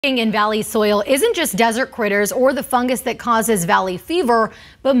In valley soil isn't just desert critters or the fungus that causes valley fever,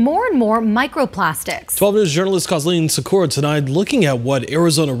 but more and more microplastics. 12 News journalist Kathleen Sakura tonight looking at what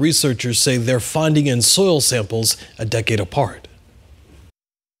Arizona researchers say they're finding in soil samples a decade apart.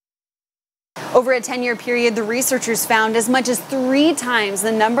 Over a 10-year period, the researchers found as much as 3 times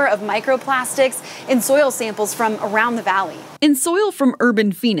the number of microplastics in soil samples from around the valley. In soil from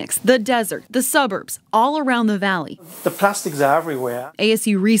urban Phoenix, the desert, the suburbs, all around the valley. The plastics are everywhere.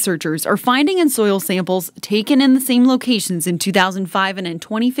 ASU researchers are finding in soil samples taken in the same locations in 2005 and in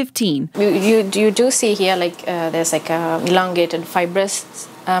 2015. You do see here there's like a elongated fibrous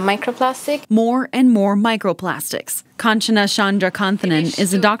microplastic. More and more microplastics. Kanchana Chandrakanthanan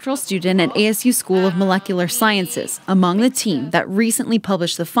is a doctoral student at ASU School of Molecular Sciences, among the team that recently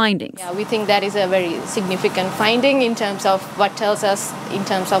published the findings. Yeah, we think that is a very significant finding in terms of what tells us in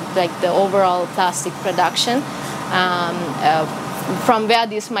terms of the overall plastic production. From where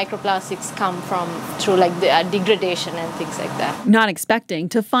these microplastics come from through the degradation and things like that. Not expecting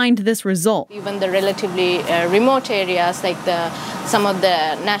to find this result. Even the relatively remote areas, some of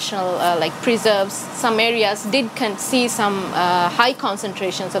the national preserves, some areas did see some high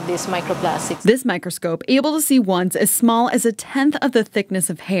concentrations of these microplastics. This microscope able to see ones as small as 1/10 of the thickness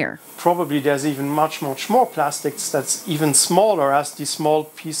of hair. Probably there's even much more plastics that's even smaller as these small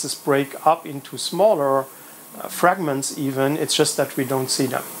pieces break up into smaller fragments even. It's just that we don't see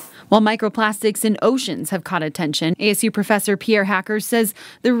them. While microplastics in oceans have caught attention, ASU professor Pierre Hacker says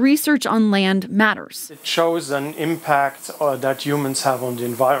the research on land matters. It shows an impact that humans have on the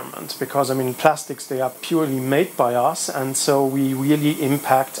environment because, plastics, they are purely made by us, and so we really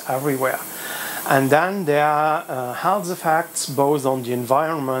impact everywhere. And then there are health effects both on the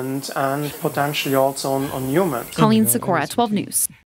environment and potentially also on humans. Kathleen Sakura, 12 News.